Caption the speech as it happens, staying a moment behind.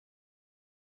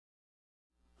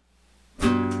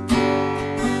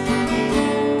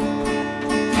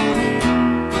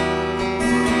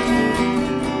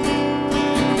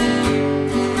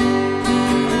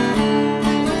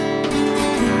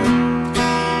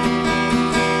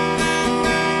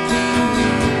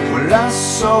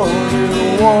saw you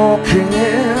walking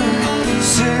in,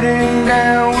 sitting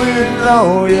down with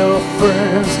all your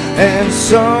friends, and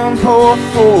some poor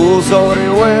fools thought he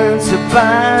went to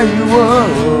buy you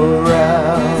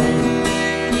around.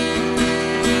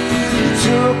 He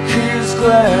took his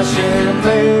glass and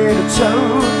made a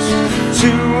toast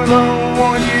to the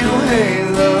one you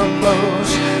hate the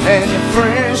most, and you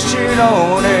Frenched it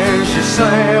on as you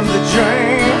slammed the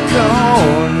drink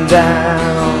on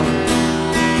down.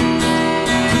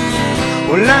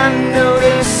 Well, I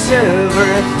notice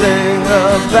everything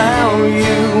about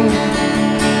you,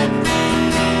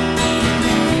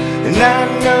 and I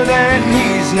know that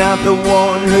he's not the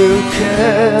one who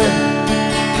cared.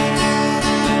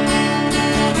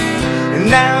 And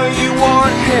now you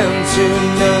want him to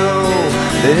know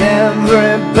that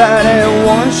everybody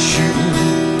wants you.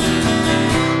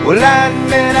 Well, I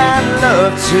admit I'd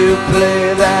love to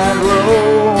play that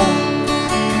role.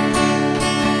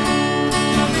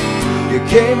 You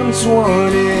gave him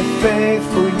 20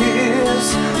 faithful years,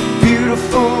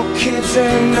 beautiful kids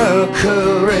and a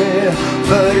career,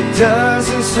 but it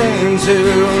doesn't seem to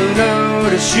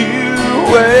notice you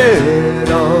at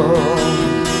all.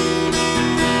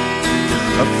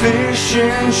 A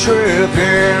fishing trip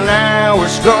in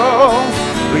hours golf,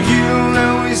 but you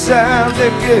know he's out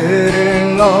there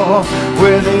getting off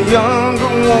with a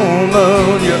younger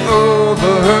woman. You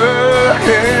overheard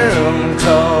him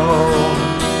talk.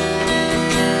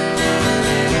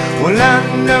 Well, I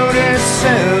notice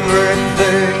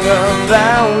everything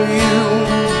about you,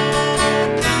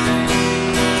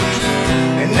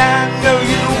 and I know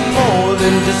you more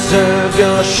than deserve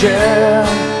your share.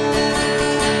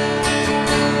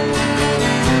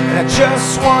 And I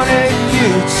just wanted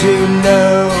you to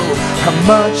know how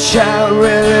much I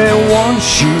really want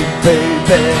you,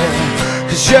 baby,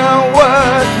 'cause you're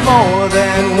worth more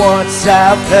than what's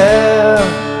out there,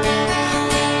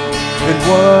 and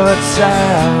what's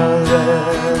out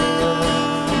there.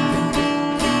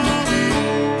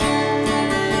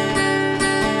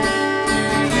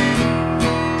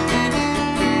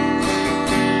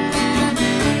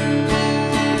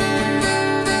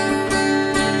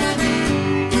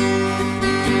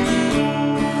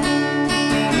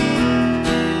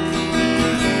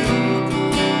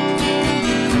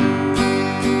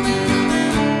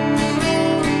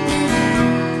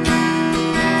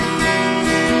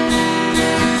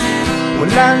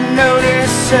 Well, I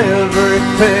notice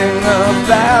everything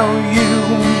about you,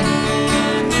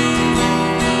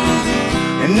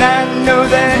 and I know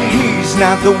that he's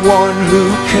not the one who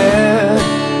cared.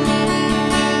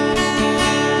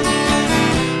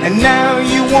 And now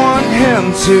you want him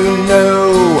to know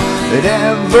that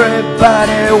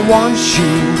everybody wants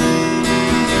you.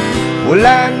 Well,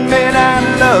 I admit I'd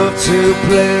love to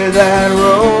play that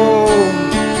role.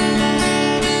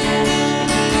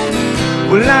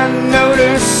 Well, I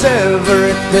notice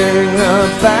everything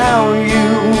about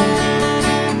you,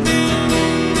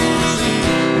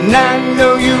 and I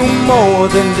know you more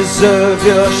than deserve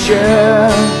your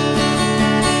share.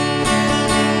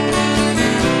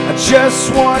 I just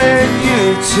wanted you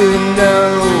to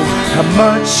know how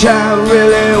much I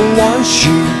really want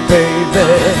you,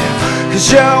 baby, 'cause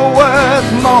you're worth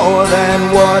more than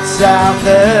what's out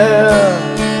there,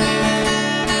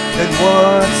 and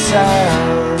what's out there.